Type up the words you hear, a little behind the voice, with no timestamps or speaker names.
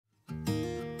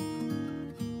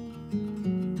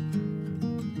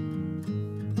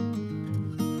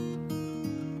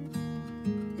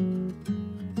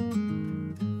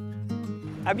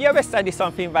Have you ever studied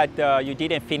something that you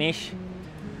didn't finish?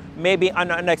 Maybe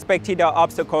an unexpected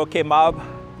obstacle came up.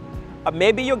 Or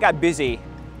maybe you got busy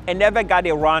and never got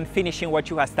around finishing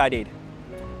what you had studied.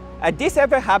 Has this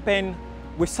ever happened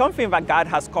with something that God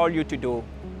has called you to do?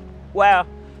 Well,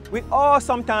 we all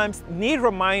sometimes need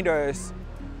reminders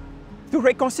to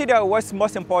reconsider what's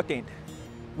most important.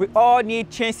 We all need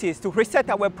chances to reset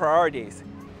our priorities.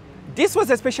 This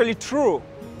was especially true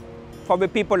for the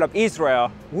people of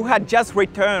Israel who had just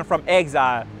returned from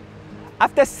exile.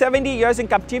 After 70 years in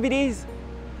captivities,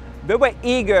 they were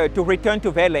eager to return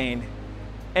to their land,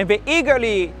 and they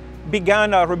eagerly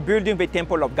began rebuilding the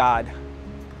temple of God.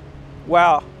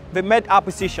 Well, they met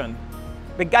opposition.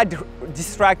 They got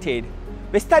distracted.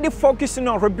 They started focusing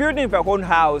on rebuilding their own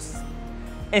house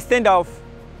instead of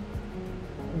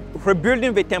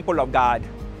rebuilding the temple of God.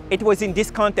 It was in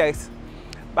this context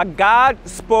that God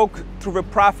spoke through the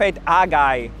prophet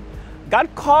Haggai. God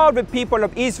called the people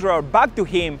of Israel back to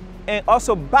Him and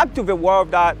also back to the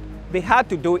work that they had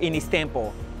to do in His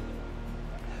temple.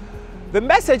 The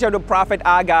message of the prophet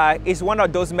Haggai is one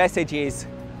of those messages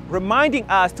reminding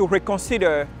us to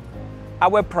reconsider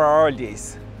our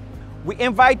priorities. We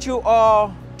invite you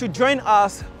all to join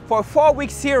us for a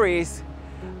 4-week series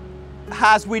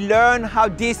as we learn how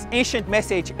this ancient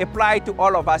message applies to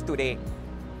all of us today.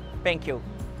 Thank you.